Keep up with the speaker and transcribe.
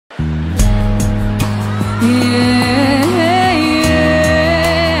Yeah, yeah.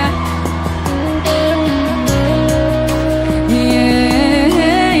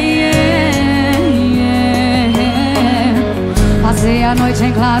 Yeah, yeah, yeah. Passei a noite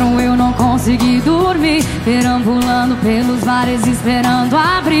em claro, eu não consegui dormir, perambulando pelos bares esperando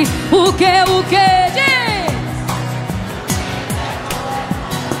abrir. O que diz?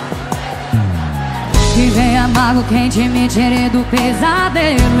 E vem amargo, quente, me tirei do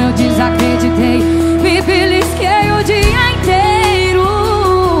pesadelo. Eu desacreditei, me belisquei o dia inteiro,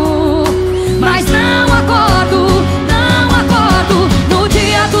 mas não acordo no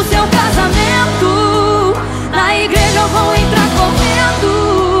dia do seu casamento. Na igreja eu vou entrar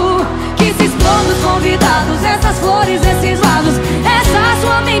correndo, que se explodam os convidados, essas flores, esses lados, essa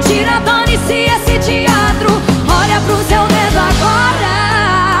sua mentira, dane-se esse teatro. Olha pro seu dedo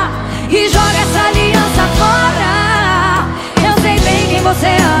agora e joga essa aliança fora. Eu sei bem quem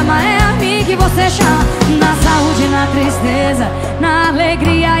você ama, é a mim que você chama. Na saúde, na tristeza, na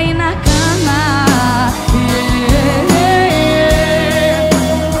alegria e na cama. Yeah, yeah.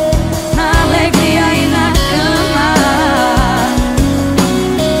 Na alegria e na cama.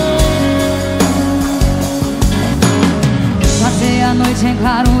 Passei a noite em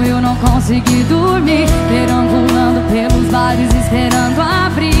claro, eu não consegui dormir, perambulando pelos bares esperando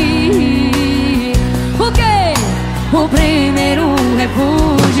abrir. O quê? O primeiro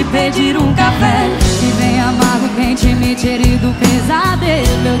refúgio, pedir um café. E vem amargo, quente, me tirei do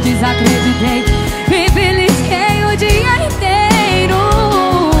pesadelo. Eu desacreditei, me belisquei o dia inteiro,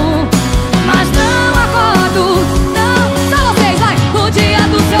 mas não acordo, não. Só vocês, vai! No dia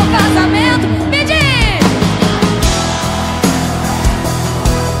do seu casamento, me diz!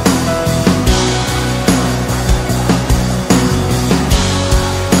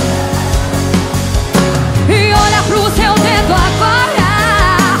 Pro seu dedo agora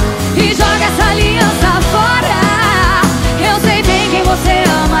e joga essa aliança fora. Eu sei bem quem você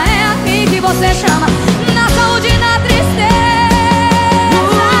ama, é a mim que você chama. Na saúde e na tristeza,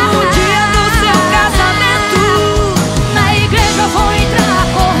 no dia do seu casamento, na igreja eu vou entrar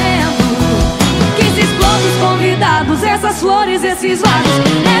correndo, que se explodam os convidados, essas flores, esses lados,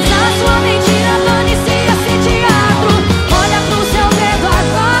 essa sua mentira, dane-se esse teatro. Olha pro seu dedo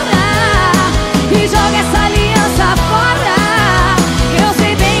agora e joga essa aliança fora. Eu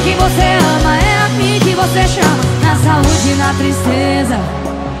sei bem quem você ama, é a mim que você chama. Na saúde e na tristeza,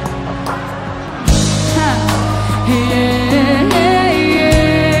 yeah,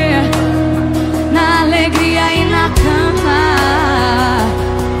 yeah. Na alegria e na cama.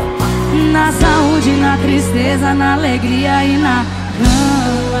 Na saúde e na tristeza, na alegria e na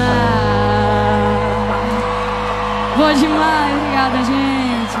cama. Boa demais, obrigada, gente.